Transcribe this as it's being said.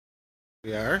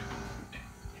We are.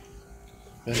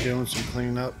 Been doing some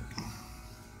cleanup.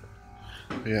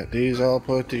 We got these all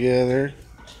put together.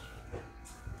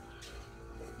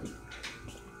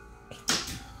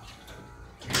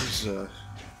 There's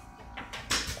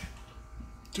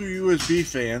two USB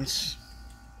fans.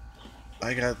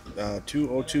 I got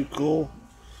 202 cool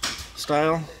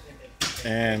style,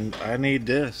 and I need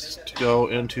this to go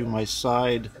into my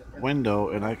side window,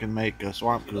 and I can make a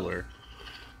swamp cooler.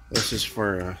 This is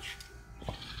for a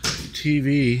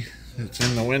TV that's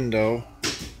in the window,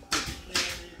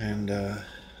 and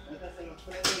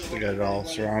we got it all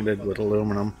surrounded with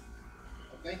aluminum.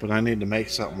 But I need to make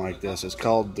something like this. It's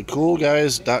called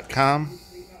thecoolguys.com.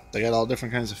 They got all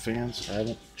different kinds of fans. I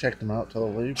haven't checked them out till I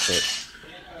leave, but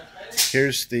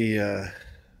here's the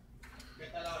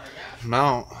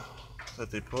mount that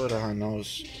they put on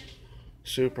those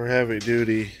super heavy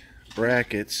duty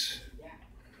brackets,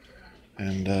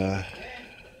 and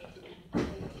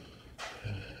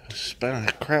spent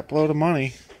a crap load of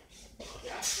money.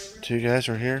 Two guys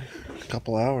were here a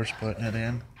couple hours putting it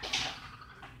in,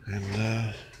 and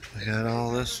I got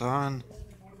all this on,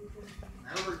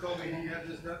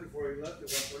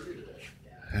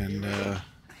 and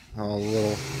all the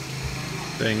little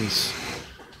things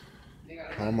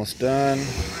almost done.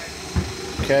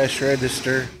 Cash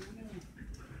register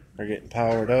are getting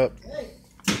powered up.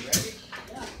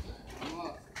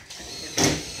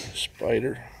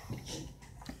 Spider.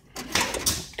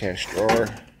 Cash drawer.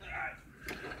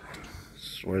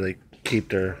 This is where they keep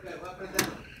their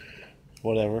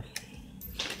whatever.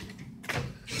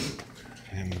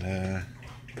 And got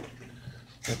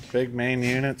the big main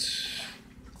units.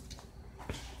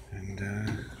 And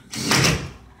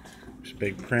there's a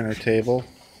big printer table.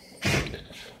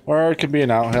 Or it could be an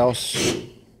outhouse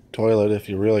toilet if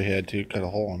you really had to. Cut a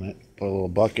hole in it. Put a little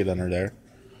bucket under there.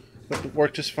 But it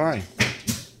worked just fine.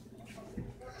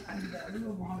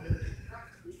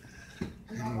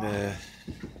 And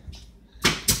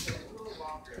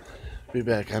be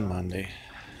back on Monday.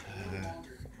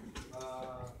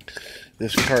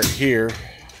 This cart here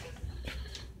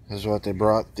is what they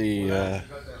brought the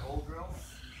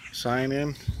sign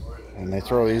in, and they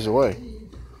throw these away.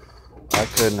 I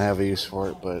couldn't have a use for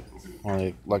it, but one of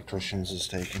the electricians is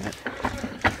taking it.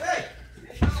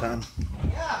 Son,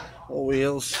 full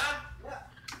wheels,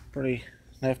 pretty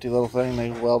nifty little thing. They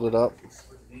welded up.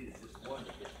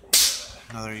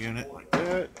 Another unit like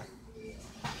that.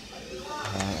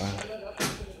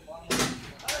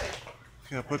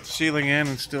 Gotta put the ceiling in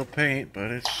and still paint,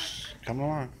 but it's coming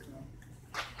along.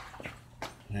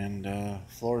 And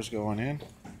floor's going in.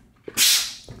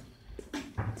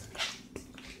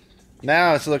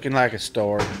 Now it's looking like a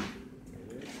store.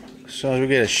 So we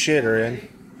get a shitter in.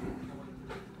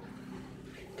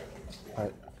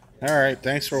 Alright,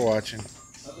 thanks for watching.